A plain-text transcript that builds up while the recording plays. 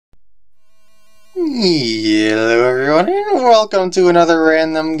Hello everyone, and welcome to another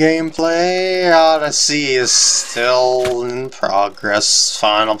random gameplay. Odyssey is still in progress,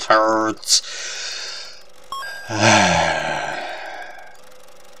 final parts. But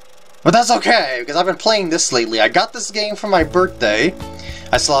that's okay, because I've been playing this lately. I got this game for my birthday.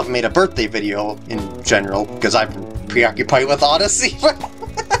 I still haven't made a birthday video in general, because I've been preoccupied with Odyssey.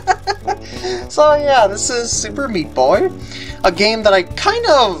 So yeah, this is Super Meat Boy. A game that I kind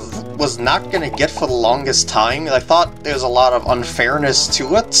of was not going to get for the longest time. I thought there was a lot of unfairness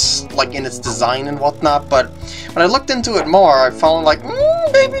to it, like in its design and whatnot, but when I looked into it more, I found like,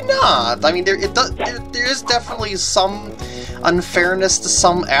 maybe not. I mean, there is definitely some unfairness to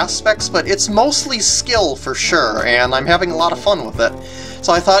some aspects, but it's mostly skill for sure, and I'm having a lot of fun with it.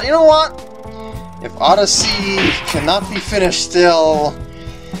 So I thought, you know what? If Odyssey cannot be finished still,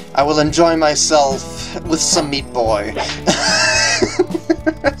 I will enjoy myself with some Meat Boy.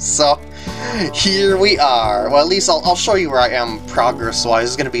 So, here we are. Well, at least I'll show you where I am progress-wise.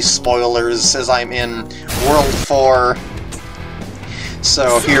 There's going to be spoilers as I'm in World 4.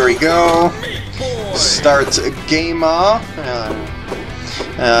 So, here we go. Start game.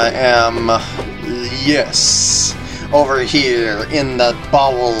 Yes. Over here in the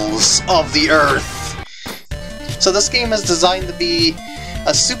bowels of the earth. So this game is designed to be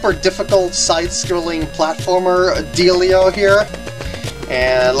a super difficult side-scrolling platformer dealio here.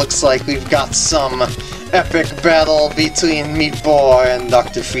 And it looks like we've got some epic battle between Meat Boy and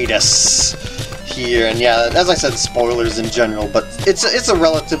Dr. Fetus here. And yeah, as I said, spoilers in general, but it's a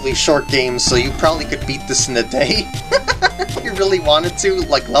relatively short game, so you probably could beat this in a day. If you really wanted to,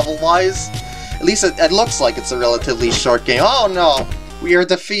 like level-wise. At least it looks like it's a relatively short game. Oh no! We are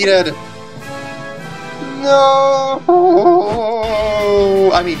defeated! No!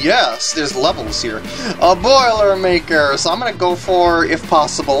 I mean, yes, there's levels here. A Boilermaker! So I'm gonna go for, if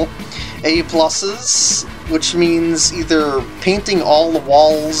possible, A+, which means either painting all the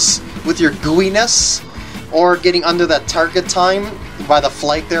walls with your gooiness, or getting under that target time by the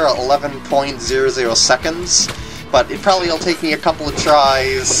flight there at 11.00 seconds. But it probably will take me a couple of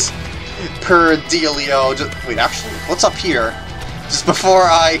tries per dealio. Wait, actually, what's up here? Just before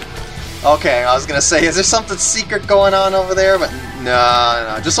I... Okay, I was gonna say, is there something secret going on over there? But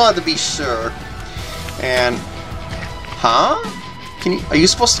no, just wanted to be sure. And... Huh? Are you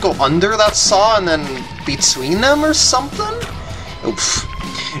supposed to go under that saw and then between them or something? Oops.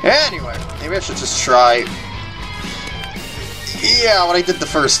 Anyway, maybe I should just try... Yeah, what I did the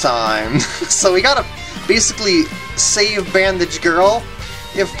first time. So we gotta basically save Bandage Girl,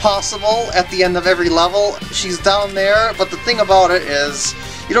 if possible, at the end of every level. She's down there, but the thing about it is,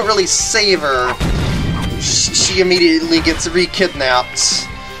 you don't really save her. She immediately gets re-kidnapped.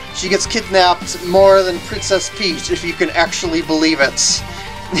 She gets kidnapped more than Princess Peach, if you can actually believe it.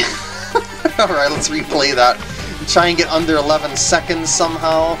 Alright, let's replay that. Try and get under 11 seconds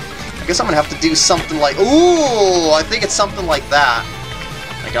somehow. I guess I'm gonna have to do something like... Ooh! I think it's something like that.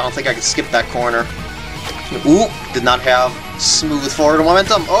 Like, I don't think I can skip that corner. Ooh! Did not have smooth forward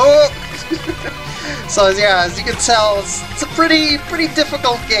momentum. Oh! So yeah, as you can tell, it's a pretty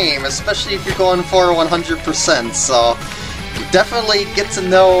difficult game, especially if you're going for 100%, so definitely get to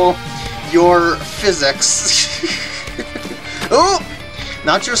know your physics. Oh!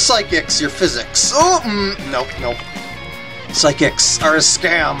 Not your psychics, your physics. Oh! Nope. Psychics are a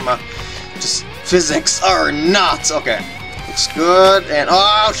scam. Just physics are not. Okay. Looks good, and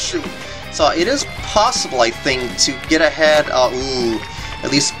oh shoot. So it is possible, I think, to get ahead, at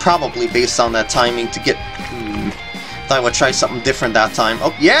least probably based on that timing to get, thought I would try something different that time.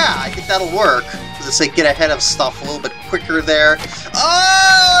 Oh yeah, I think that'll work. Does it say get ahead of stuff a little bit quicker there? Oh,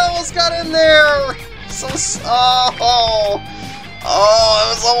 I almost got in there! So, oh, it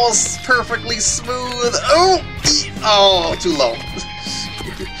was almost perfectly smooth. Oh, too low.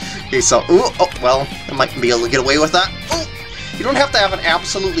 Okay, so, well, I might be able to get away with that. You don't have to have an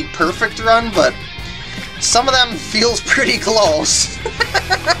absolutely perfect run, but some of them feels pretty close.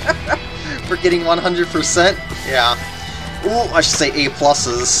 For getting 100%, yeah. Ooh, I should say A+,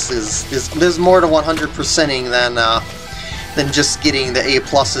 there's more to 100%ing than just getting the A+.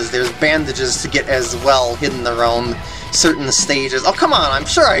 There's bandages to get as well, hidden around certain stages. Oh, come on, I'm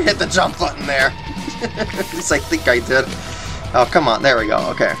sure I hit the jump button there. At least I think I did. Oh, come on, there we go,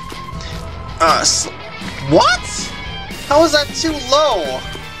 okay. What? How is that too low?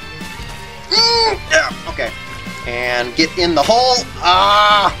 Yeah, okay. And get in the hole.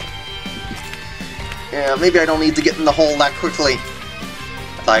 Yeah, maybe I don't need to get in the hole that quickly.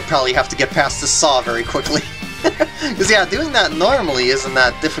 I probably have to get past this saw very quickly. Because yeah, doing that normally isn't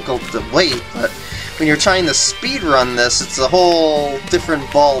that difficult to wait, but when you're trying to speedrun this, it's a whole different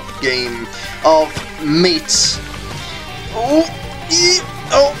ball game of mates. Oh,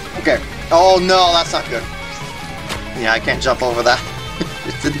 okay. Oh no, that's not good. Yeah, I can't jump over that.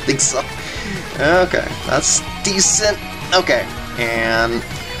 Didn't think so. Okay, that's decent. Okay, and...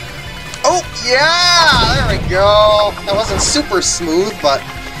 oh, yeah! There we go! That wasn't super smooth, but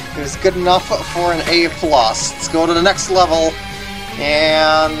it was good enough for an A+. Let's go to the next level,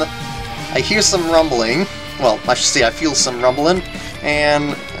 and I hear some rumbling. Well, I should say I feel some rumbling,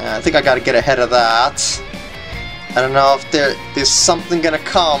 and I think I gotta get ahead of that. I don't know if there's something gonna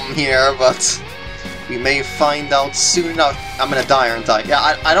come here, but we may find out soon enough. I'm gonna die, aren't I?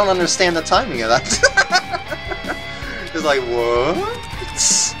 Yeah, I don't understand the timing of that. It's like, what?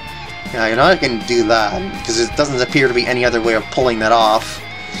 Yeah, you know, I can do that, because it doesn't appear to be any other way of pulling that off.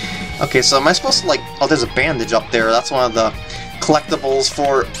 Okay, so am I supposed to, like... oh, there's a bandage up there. That's one of the collectibles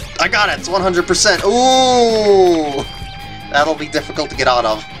for... I got it! It's 100%! Ooh! That'll be difficult to get out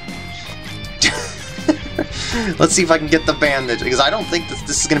of. Let's see if I can get the bandage, because I don't think this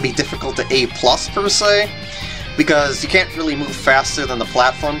is going to be difficult to A+, per se, because you can't really move faster than the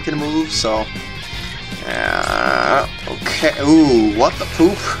platform can move, so... okay, ooh, what the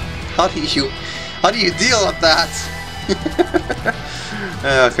poop? How do you deal with that?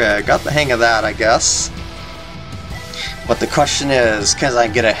 Okay, I got the hang of that, I guess. But the question is, can I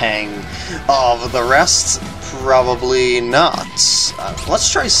get a hang of the rest? Probably not. Let's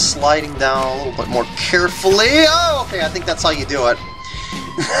try sliding down a little bit more carefully. Oh, okay, I think that's how you do it.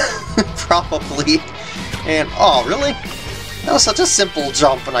 Probably. And, oh, really? That was such a simple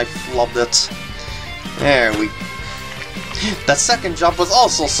jump and I flubbed it. There we... that second jump was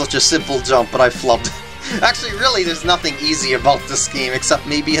also such a simple jump, but I flubbed. Actually, really, there's nothing easy about this game, except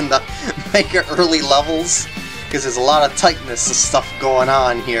maybe in the mega early levels, because there's a lot of tightness and stuff going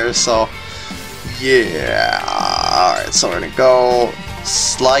on here, so... yeah... alright, so we're gonna go...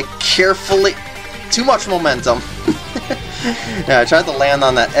 slide carefully... too much momentum. Yeah, I tried to land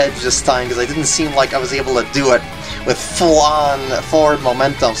on that edge this time, because I didn't seem like I was able to do it with full-on forward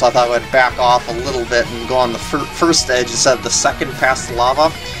momentum, so I thought I would back off a little bit and go on the first edge instead of the second past the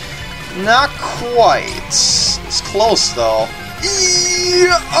lava. Not quite. It's close, though.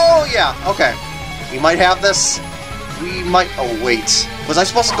 Oh, yeah, okay. We might have this. We might... oh, wait. Was I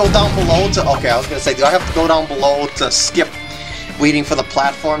supposed to go down below to... okay, I was going to say, do I have to go down below to skip waiting for the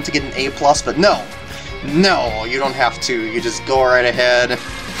platform to get an A+? But no. No, you don't have to. You just go right ahead.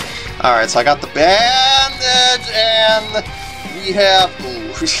 Alright, so I got the bandage, and we have...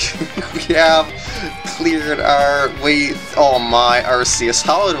 ooh, we have cleared our way... oh my, Arceus,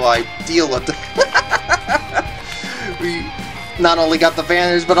 how do I deal with it? We not only got the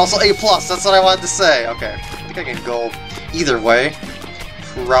bandage, but also A+, that's what I wanted to say. Okay, I think I can go either way.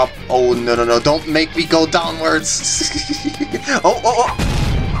 Oh, no, don't make me go downwards. Oh.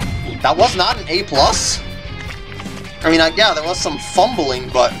 That was not an A+? I mean, yeah, there was some fumbling,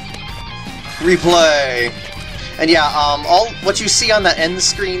 but... replay. And yeah, all what you see on the end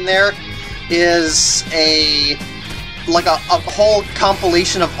screen there is a whole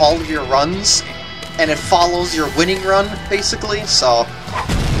compilation of all of your runs, and it follows your winning run basically. So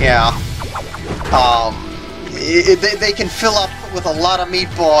yeah, they can fill up with a lot of meat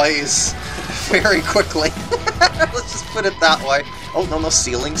boys very quickly. Let's just put it that way. Oh no,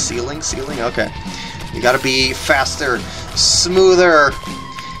 ceiling. Okay, you gotta be faster, smoother,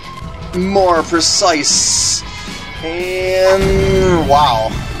 more precise, and wow,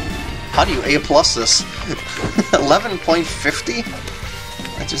 how do you A+ this? 11.50?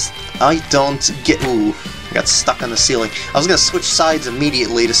 I don't get... ooh, I got stuck on the ceiling. I was gonna switch sides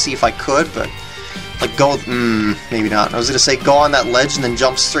immediately to see if I could, but like go... maybe not. I was gonna say go on that ledge and then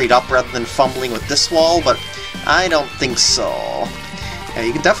jump straight up rather than fumbling with this wall, but I don't think so. Yeah,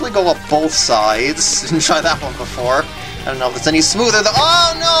 you can definitely go up both sides. Didn't try that one before. I don't know if it's any smoother.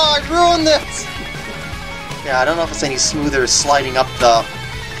 Oh no, I ruined it! Yeah, I don't know if it's any smoother sliding up the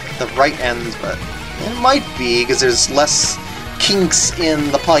right end, but it might be, because there's less kinks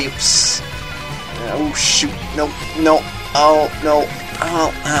in the pipes. Oh shoot, no, oh no,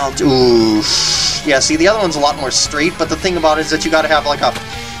 ow, ooh. Yeah, see, the other one's a lot more straight, but the thing about it is that you gotta have like a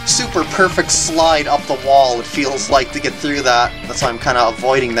super perfect slide up the wall, it feels like, to get through that. That's why I'm kind of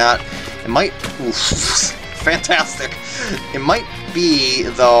avoiding that. It might... oof. Fantastic. It might be,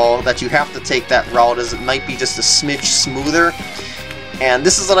 though, that you have to take that route, as it might be just a smidge smoother. And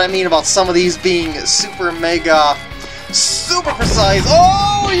this is what I mean about some of these being super mega, super precise.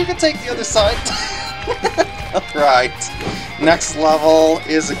 Oh, you can take the other side. Alright. Next level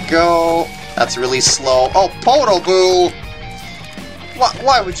is a go. That's really slow. Oh, Poto Boo!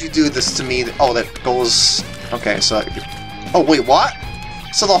 Why would you do this to me? Oh, that goes... Okay, so... Oh, wait, what?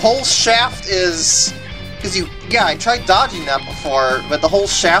 So the whole shaft is... Because you... Yeah, I tried dodging that before, but the whole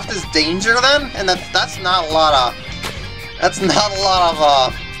shaft is danger then? And that's not a lot of... That's not a lot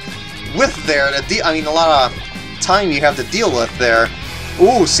of, width there to I mean, a lot of time you have to deal with there.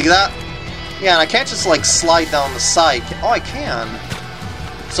 Ooh, see that? Yeah, and I can't just, like, slide down the side. Oh, I can.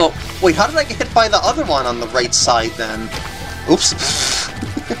 So, wait, how did I get hit by the other one on the right side, then? Oops.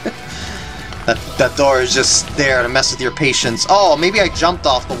 that door is just there to mess with your patience. Oh, maybe I jumped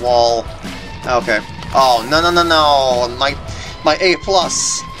off the wall. Okay. Oh, no. My A+.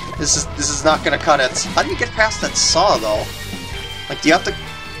 This is not gonna cut it. How do you get past that saw, though? Like, do you have to...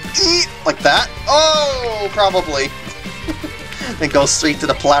 Like that? Oh, probably. Then go straight to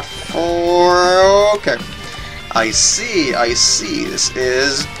the platform. Okay. I see. This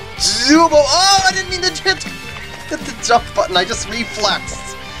is... Oh, I didn't mean to hit the jump button. I just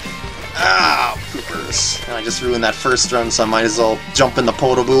reflexed. Ah, poopers. And I just ruined that first run, so I might as well jump in the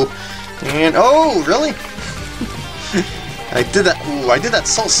Potoboo. And... Oh, really? I did that. Ooh, I did that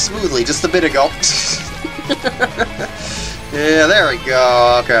so smoothly just a bit ago. Yeah, there we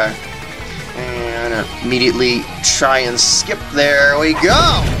go. Okay. And immediately try and skip. There we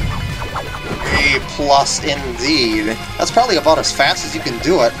go! A+ indeed. That's probably about as fast as you can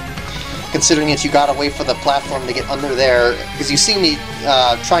do it, considering that you gotta wait for the platform to get under there. Because you see me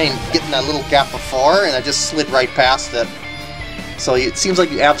try and get in that little gap before, and I just slid right past it. So it seems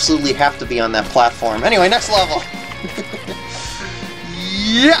like you absolutely have to be on that platform. Anyway, next level!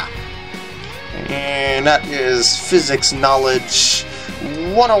 Yeah! And that is Physics Knowledge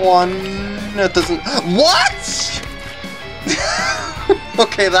 101. That doesn't... What?!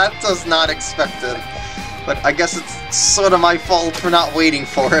 Okay, that was not expected. But I guess it's sort of my fault for not waiting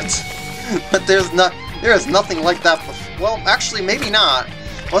for it. But there is nothing like that before. Well, actually, maybe not.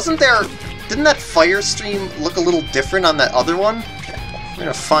 Wasn't there... Didn't that fire stream look a little different on that other one? I'm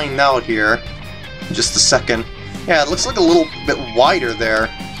gonna find out here in just a second. Yeah, it looks like a little bit wider there.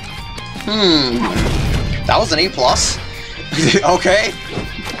 That was an A+. Okay.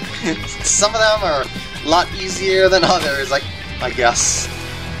 Some of them are a lot easier than others, I guess.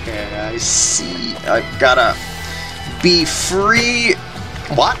 Okay, I see. I gotta be free.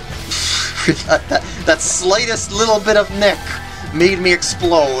 What? that slightest little bit of nick made me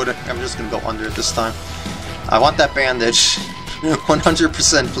explode. I'm just gonna go under it this time. I want that bandage.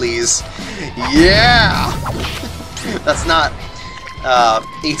 100%, please. Yeah! That's not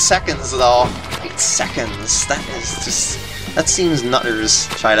 8 seconds, though. 8 seconds. That is just... That seems nutters.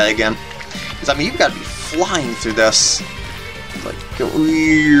 Try that again. Because, I mean, you've got to be flying through this. Like, go...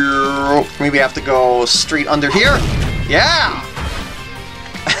 Maybe I have to go straight under here? Yeah!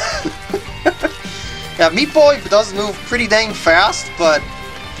 Yeah, Meat Boy does move pretty dang fast, but...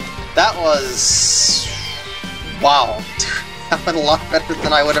 That was... Wow. That went a lot better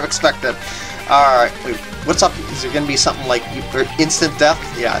than I would have expected. Alright, wait, what's up? Is there gonna be something like instant death?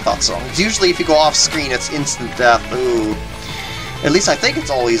 Yeah, I thought so. Usually if you go off screen, it's instant death. Ooh. At least I think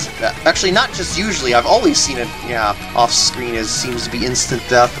it's always... Actually, not just usually, I've always seen it, yeah, off screen seems to be instant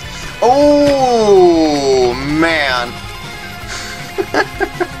death. Oh, man.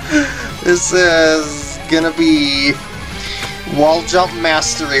 This is gonna be wall jump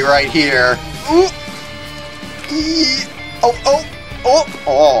mastery right here. Ooh.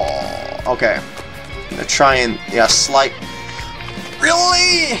 Oh, okay. I'm gonna try and, yeah, slide.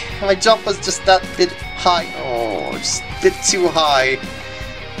 Really? My jump was just that bit high. Oh, just a bit too high.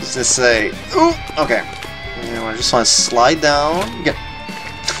 Just to say, ooh, okay. I just want to slide down. Get.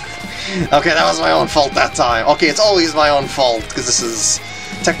 Okay, that was my own fault that time. Okay, it's always my own fault, because this is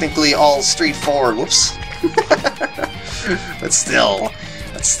technically all straightforward. Whoops. But still,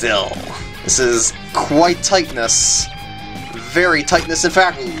 this is quite tightness. Very tightness. In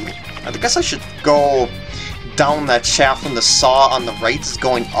fact, I guess I should go down that shaft when the saw on the right is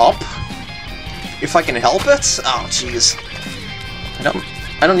going up. If I can help it. Oh, jeez.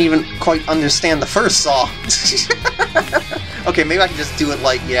 I don't even quite understand the first saw. Okay, maybe I can just do it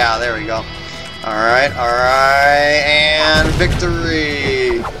like, yeah, there we go. Alright, and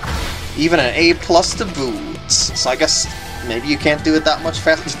victory! Even an A+ to boot. So I guess maybe you can't do it that much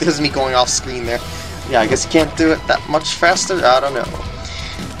faster. There's me going off screen there. Yeah, I guess you can't do it that much faster? I don't know.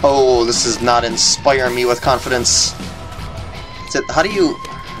 Oh, this does not inspire me with confidence. How do you...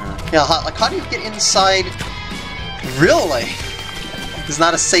 Yeah, how do you get inside... Really? There's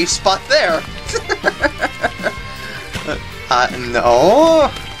not a safe spot there. No.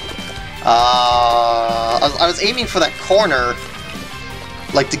 I was aiming for that corner,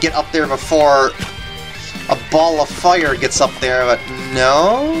 like to get up there before. a ball of fire gets up there, but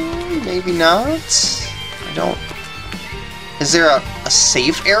no, maybe not. I don't... Is there a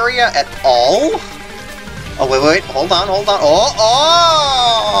safe area at all? Oh, wait, hold on. Oh,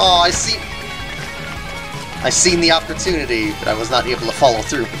 I see... I seen the opportunity, but I was not able to follow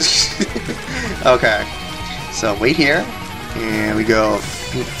through. Okay, so wait here. Here we go.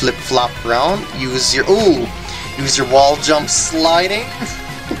 Flip-flop around. Use your wall jump sliding.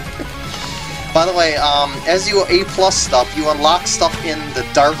 By the way, as you A+ stuff, you unlock stuff in the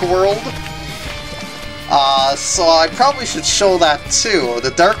Dark World. So I probably should show that too.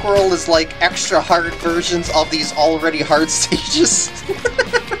 The Dark World is like extra hard versions of these already hard stages.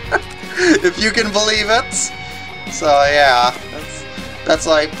 If you can believe it. So yeah, that's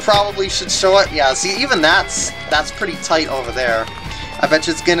why I probably should show it. Yeah, see, even that's pretty tight over there. I bet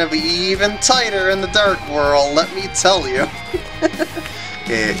you it's gonna be even tighter in the Dark World, let me tell you.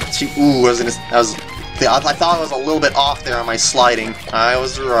 Okay, I thought I was a little bit off there on my sliding. I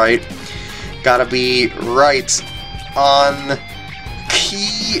was right. Gotta be right on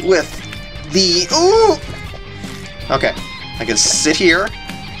key with the... Ooh! Okay, I can sit here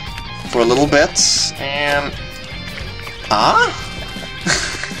for a little bit, and...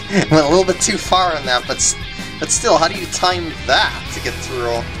 Went a little bit too far in that, but still, how do you time that to get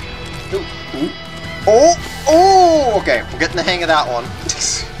through? Oh! Okay, we're getting the hang of that one.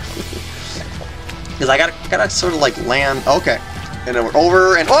 Because I gotta sort of like land... Okay, and then we're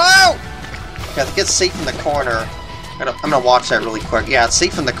over, and... Whoa! Okay, I think it's safe in the corner. I'm gonna watch that really quick. Yeah, it's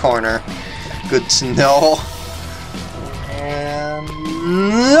safe in the corner. Good to know. And...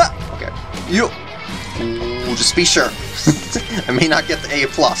 Okay. Ooh, just be sure. I may not get the A+,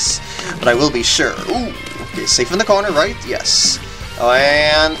 but I will be sure. Ooh, okay, safe in the corner, right? Yes. Oh,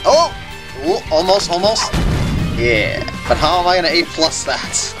 and... Oh! Ooh, almost. Yeah. But how am I gonna A+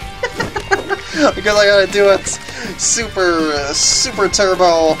 that? Because I gotta do it super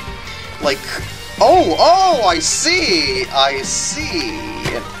turbo, like... Oh, I see! I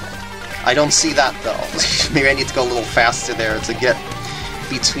don't see that, though. Maybe I need to go a little faster there to get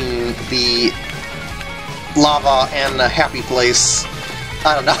between the lava and the happy place.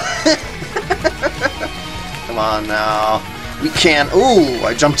 I don't know. Come on now. We can... Ooh,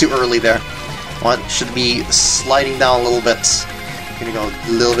 I jumped too early there. What? Should be sliding down a little bit. Gonna go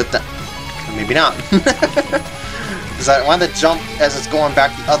a little bit down. Maybe not. Because I want to jump as it's going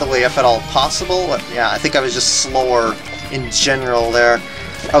back the other way if at all possible. But yeah, I think I was just slower in general there.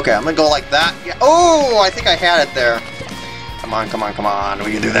 Okay, I'm gonna go like that. Yeah. Oh, I think I had it there. Come on.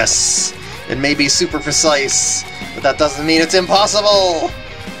 We can do this. It may be super precise, but that doesn't mean it's impossible.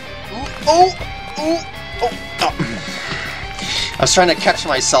 Oh. I was trying to catch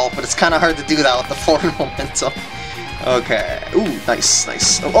myself, but it's kind of hard to do that with the forward momentum. Okay. Ooh,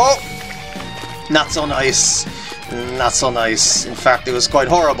 nice. Oh! Not so nice. In fact, it was quite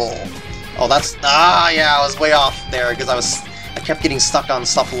horrible. Oh, that's... yeah, I was way off there, because I kept getting stuck on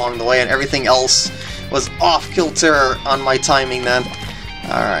stuff along the way, and everything else was off-kilter on my timing then.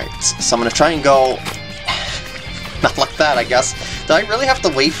 Alright, so I'm gonna try and go... Not like that, I guess. Do I really have to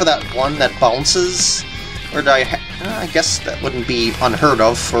wait for that one that bounces? Or do I guess that wouldn't be unheard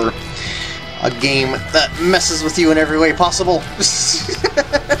of for a game that messes with you in every way possible.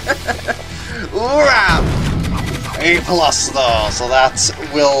 A+ though, so that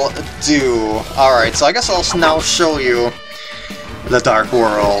will do. Alright, so I guess I'll now show you the Dark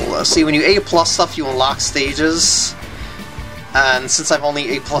World. See, when you A+ stuff, you unlock stages. And since I've only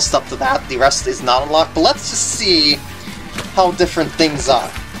A+'d up to that, the rest is not unlocked. But let's just see how different things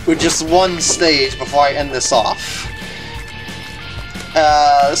are with just one stage before I end this off.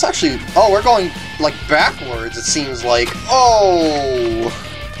 This actually... Oh, we're going, like, backwards, it seems like. Oh!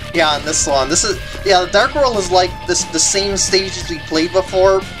 Yeah, on this one. This is... Yeah, the Dark World is like the same stages we played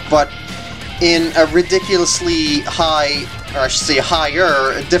before, but in a ridiculously high, or I should say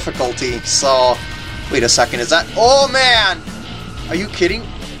higher, difficulty. So... Wait a second, is that... Oh, man! Are you kidding?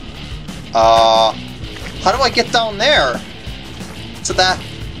 How do I get down there? So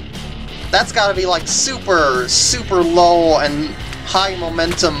that's gotta be like super low and high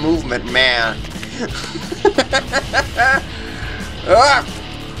momentum movement, man.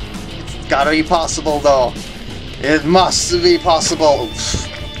 It's gotta be possible, though. It must be possible.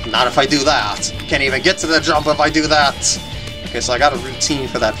 Not if I do that. Can't even get to the jump if I do that. Okay, so I got a routine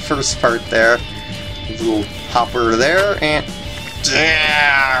for that first part there. A little hopper there, and...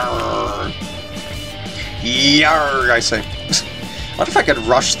 Yarr, I say. What if I could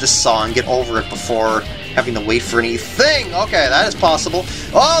rush this song and get over it before having to wait for anything? Okay, that is possible.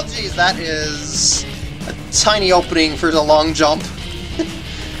 Oh, geez, that is a tiny opening for the long jump.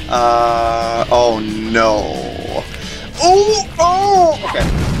 Oh no. Oh! Okay.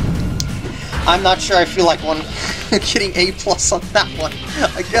 I'm not sure I feel like getting A+ on that one.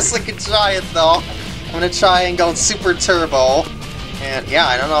 I guess I could try it though. I'm gonna try and go super turbo. And yeah,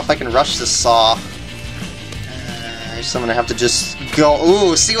 I don't know if I can rush this saw. So I'm gonna have to just go.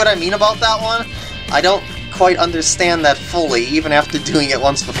 Ooh, see what I mean about that one? I don't quite understand that fully, even after doing it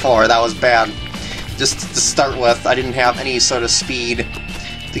once before. That was bad. Just to start with, I didn't have any sort of speed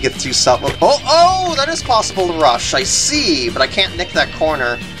to get through stuff. Oh, that is possible to rush, I see, but I can't nick that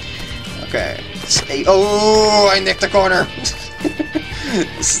corner. Okay. Oh, I nicked the corner!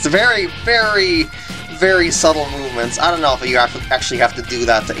 This is very, very, very subtle movements. I don't know if you actually have to do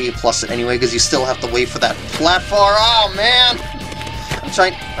that to A+ it anyway, because you still have to wait for that platform. Oh, man!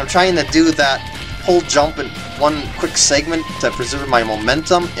 I'm trying to do that whole jump in one quick segment to preserve my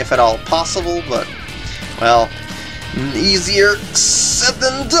momentum, if at all possible, but, well, easier said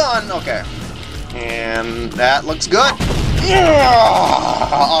than done. Okay. And that looks good.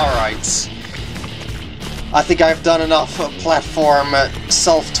 Alright. I think I've done enough platform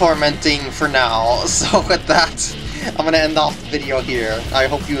self-tormenting for now, so with that, I'm gonna end off the video here. I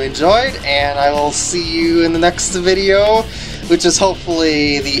hope you enjoyed, and I will see you in the next video, which is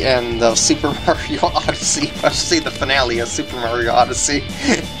hopefully the end of Super Mario Odyssey. I should say the finale of Super Mario Odyssey.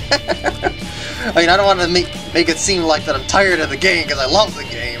 I mean, I don't want to make it seem like that I'm tired of the game, because I love the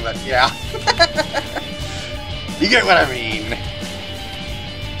game, but yeah. You get what I mean.